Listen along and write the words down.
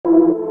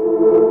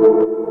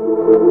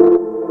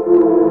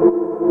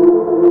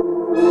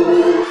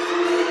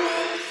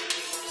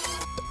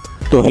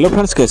तो hello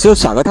friends, कैसे हो?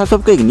 स्वागत है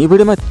सबके एक न्यू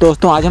वीडियो में।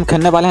 दोस्तों आज हम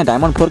खेलने वाले हैं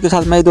डायमंड 4 के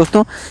साथ मैच।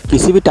 दोस्तों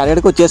किसी भी टारगेट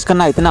को चेस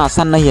करना इतना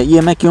आसान नहीं है,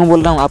 ये मैं क्यों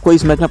बोल रहा हूँ आपको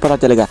इस मैच में पता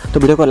चलेगा। तो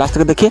वीडियो को लास्ट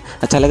तक देखिए,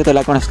 अच्छा लगे तो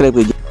लाइक और सब्सक्राइब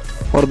कीजिए।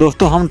 और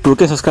दोस्तों हम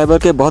 2K सब्सक्राइबर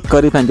के बहुत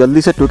करीब हैं,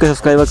 जल्दी से 2K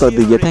सब्सक्राइबर कर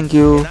दीजिए। Thank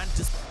you.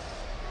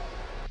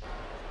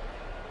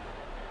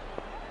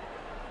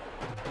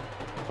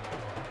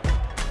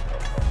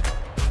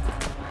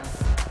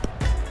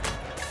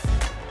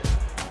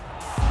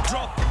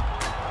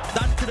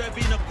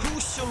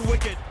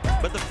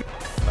 But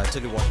I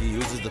tell you what, he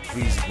uses the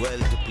crease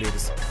well to play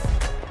this.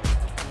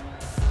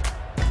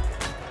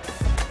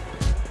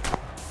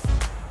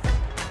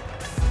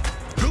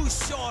 Loose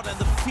shot and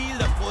the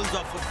fielder pulls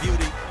off with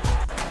beauty.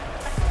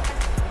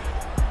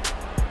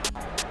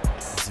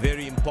 It's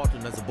very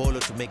important as a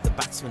bowler to make the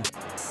batsman.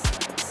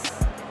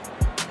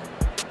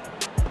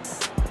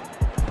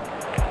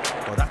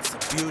 Oh, that's the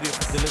beauty of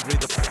the delivery.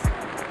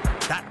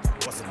 That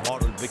was a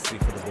moral victory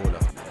for the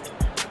bowler.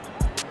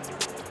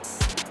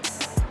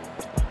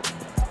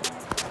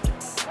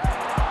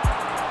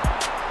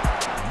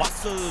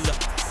 A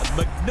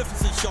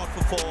magnificent shot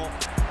for 4.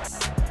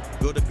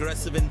 Good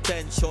aggressive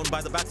intent shown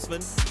by the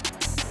batsman.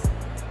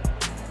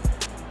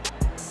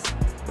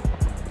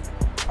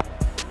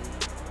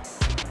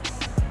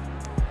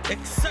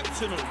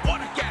 Exceptional,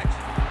 what a catch!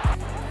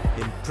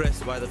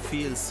 Impressed by the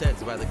field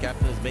sets by the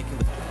captain is making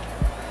the...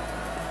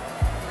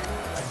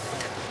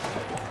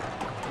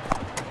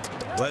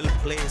 Well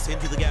placed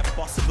into the gap,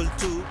 possible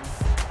too.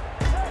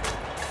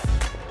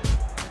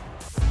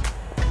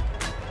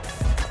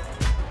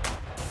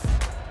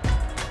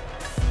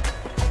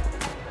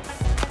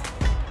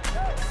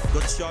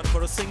 Good shot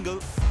for a single.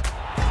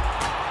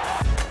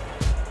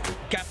 The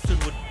captain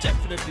would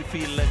definitely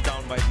feel let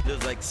down by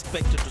leaders. Are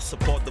expected to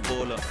support the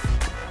bowler.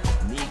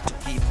 Need to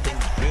keep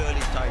things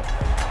really tight.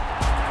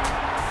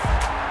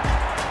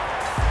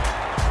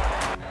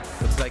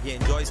 Looks like he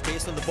enjoys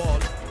space on the ball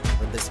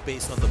when there's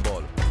space on the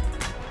ball.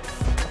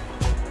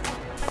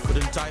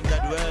 Couldn't time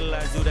that well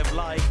as you'd have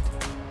liked.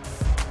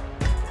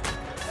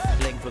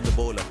 Playing from the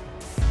bowler.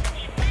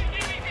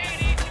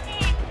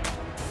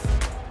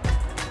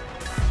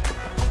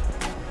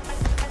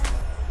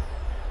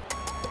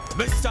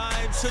 This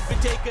time should be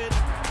taken,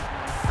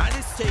 and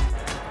it's taken.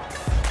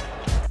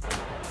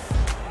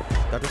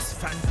 That was a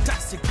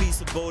fantastic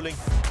piece of bowling.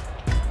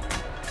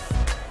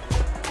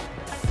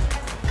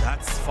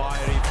 That's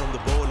fiery from the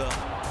bowler.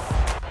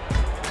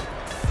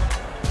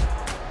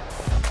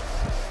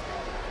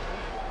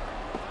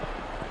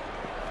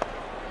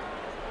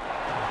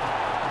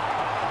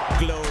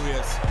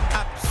 Glorious,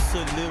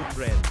 absolute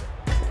trend.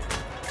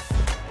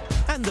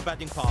 And the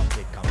batting power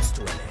play comes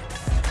to an end.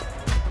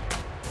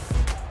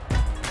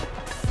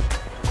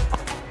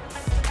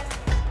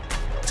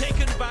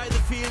 Taken by the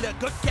fielder,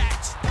 good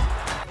catch.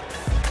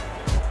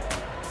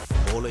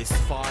 Bowler is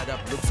fired up,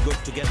 looks good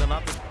to get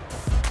another.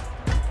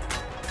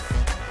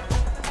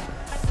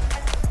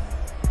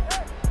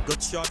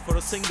 Good shot for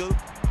a single.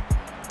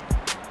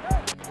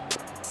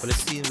 But it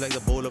seems like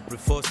the bowler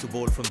prefers to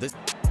bowl from this.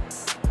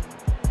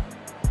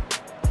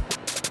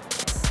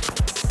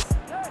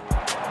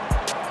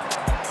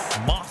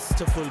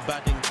 Masterful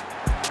batting.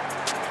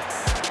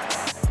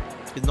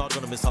 He's not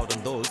going to miss out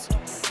on those.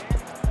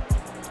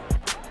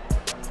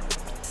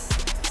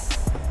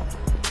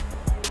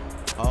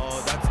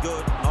 Oh, that's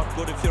good. Not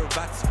good if you're a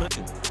batsman.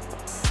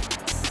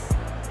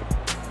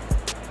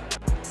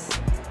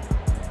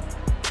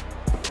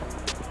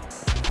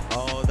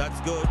 Oh, that's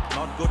good.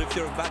 Not good if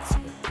you're a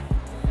batsman.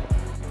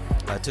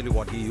 I tell you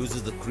what, he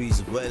uses the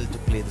crease well to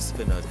play the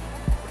spinners.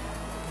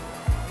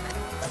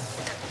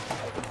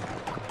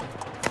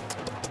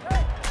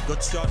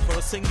 Good shot for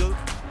a single.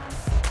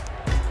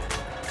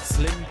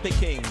 Slim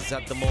pickings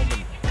at the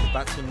moment. The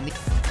batsman needs...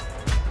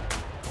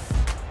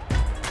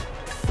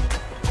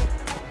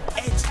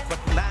 but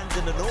lands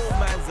in a no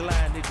man's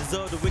land. He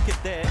deserved a wicket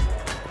there.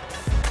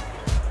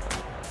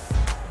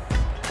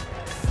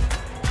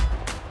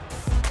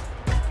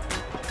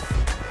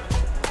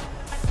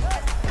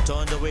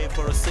 Turned away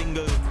for a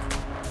single.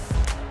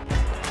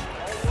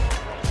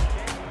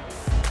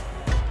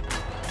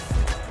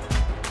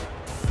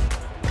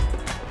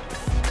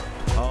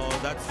 Oh,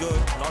 that's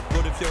good. Not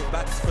good if you're a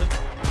batsman.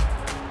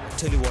 I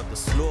tell you what, the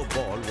slow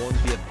ball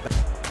won't be a bad.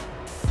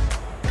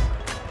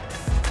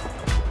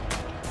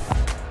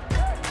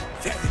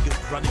 Very good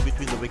running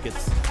between the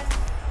wickets.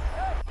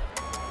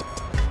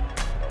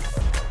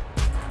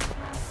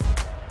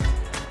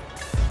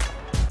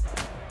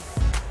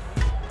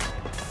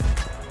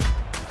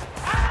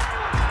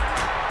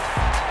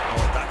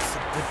 Oh, that's a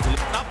good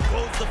delivery. Up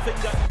goes the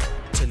finger.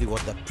 Tell you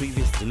what, that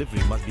previous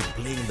delivery must be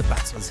playing in the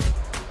batsman's head.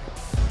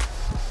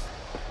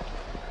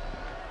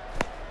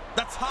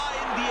 That's high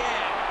in the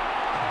air.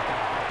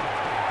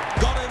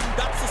 Got him.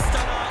 That's a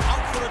stunner.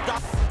 Out for a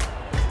duck.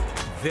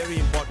 Very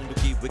important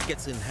to keep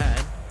wickets in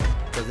hand,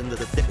 because in they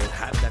will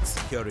have that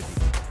security.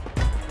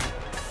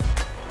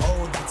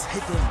 Oh, that's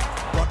hit him.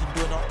 Got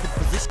into an awkward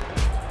position.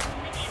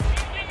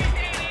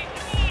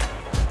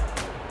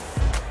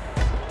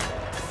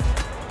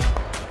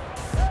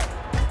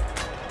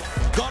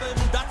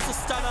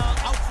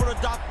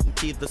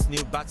 keep this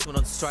new batsman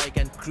on strike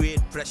and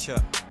create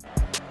pressure.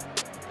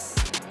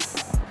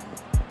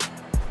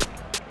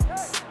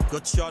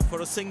 Good shot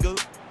for a single.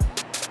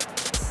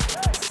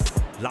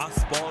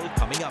 Last ball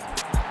coming up.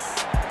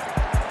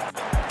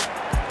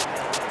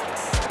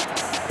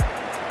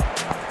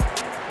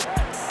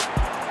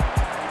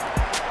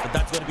 But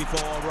that's going to be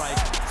for all right.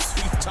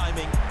 Sweet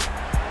timing.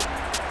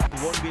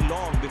 It won't be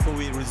long before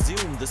we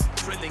resume this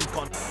thrilling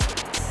contest.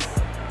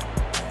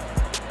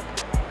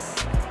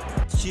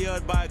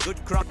 Cheered by a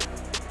good crowd.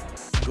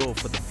 Go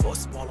for the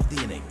first ball of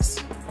the innings.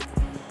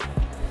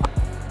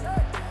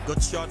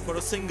 Good shot for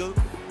a single.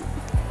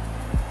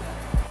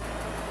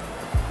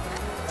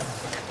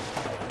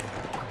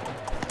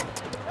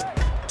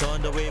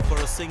 Turned away for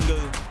a single.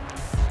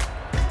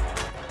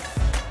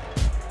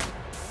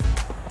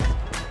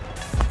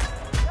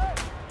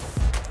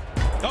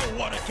 Oh,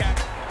 what a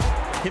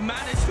catch! He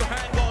managed to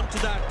hang on to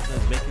that.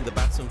 He's making the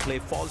batsman play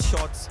false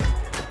shots.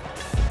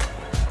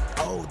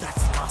 Oh,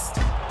 that's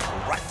nasty.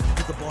 Right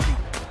to the body.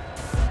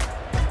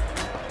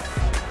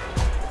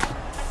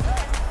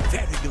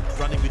 Very good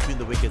running between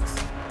the wickets.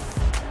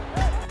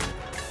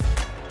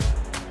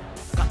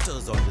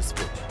 Cutters on this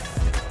pitch.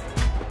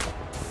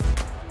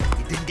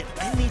 He didn't get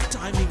any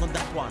timing on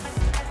that one.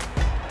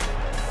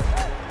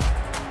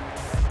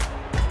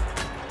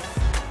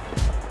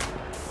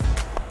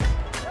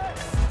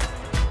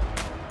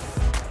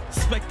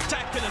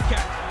 Spectacular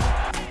catch.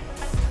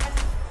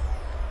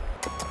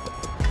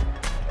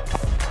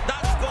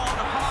 That's gone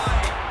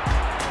high.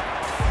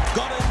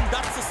 Got him.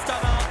 That's a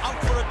stunner. Out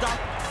for a duck.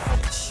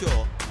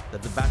 Ensure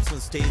that the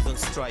batsman stays on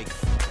strike.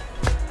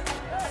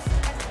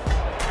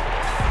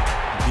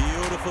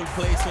 Beautiful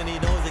placement. He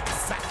knows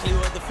exactly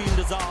where the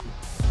fielders are.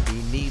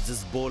 He needs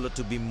his bowler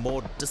to be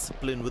more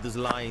disciplined with his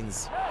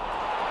lines.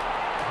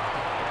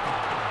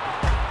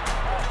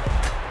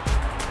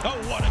 Oh,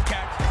 what a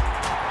catch.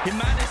 He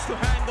managed to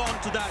hang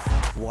on to that.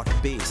 What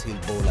pace he'll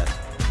bowl at.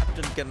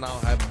 Captain can now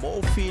have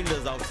more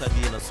fielders outside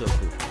the inner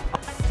circle.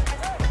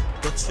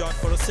 Good shot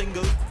for a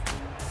single.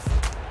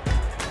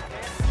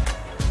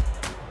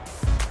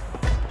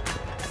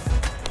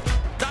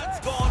 That's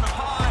gone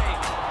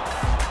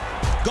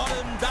high. Got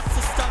him. That's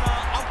a stunner.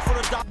 Out for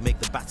a duck. Make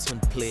the batsman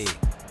play.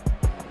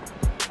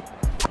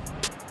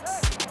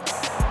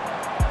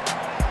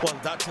 Well,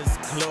 that is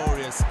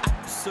glorious.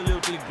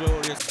 Absolutely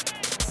glorious.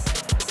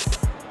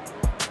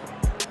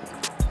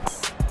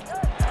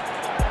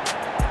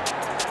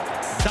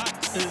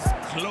 Is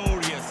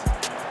glorious.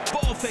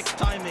 Perfect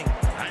timing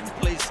and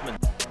placement.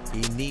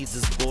 He needs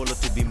his bowler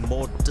to be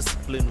more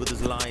disciplined with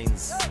his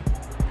lines.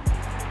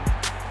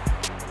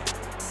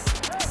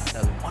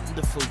 Well,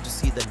 wonderful to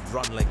see them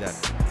run like that.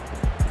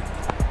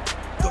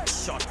 Good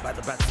shot by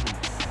the batsman.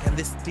 Can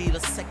they steal a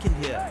second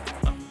here?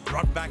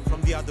 Brought back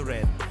from the other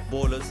end.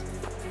 Bowlers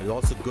is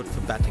also good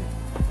for batting.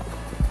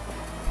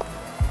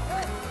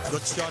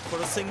 Good shot for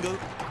a single.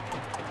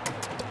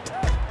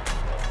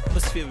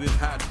 Atmosphere we've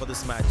had for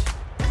this match.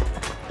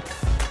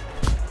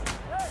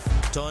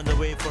 Turned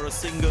away for a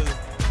single.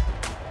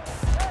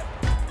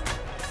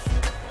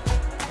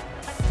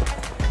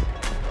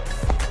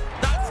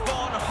 That's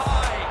gone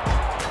high.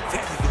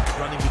 Very good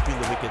running between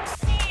the wickets.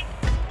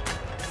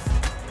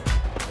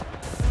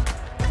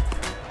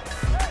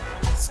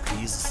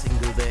 Squeeze a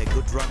single there.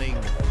 Good running.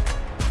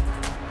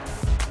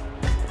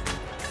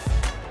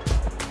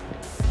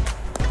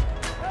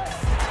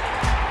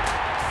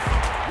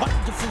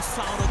 Wonderful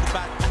sound of the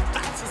bat. And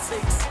that's a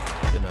six.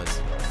 Goodness.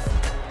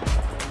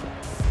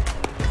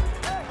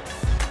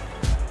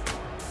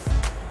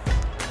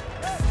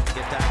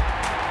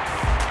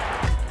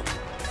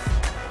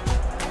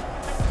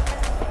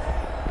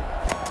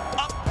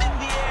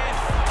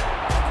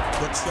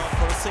 Shot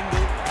for a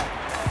single.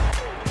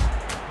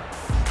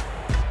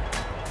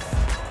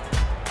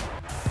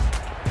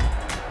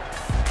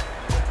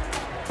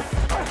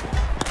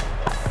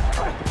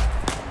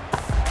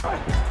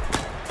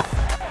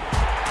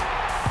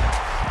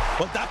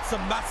 Well, that's a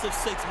massive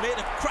six. Made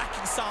a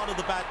cracking sound of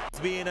the bat. It's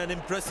been an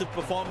impressive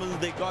performance.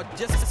 They got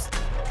just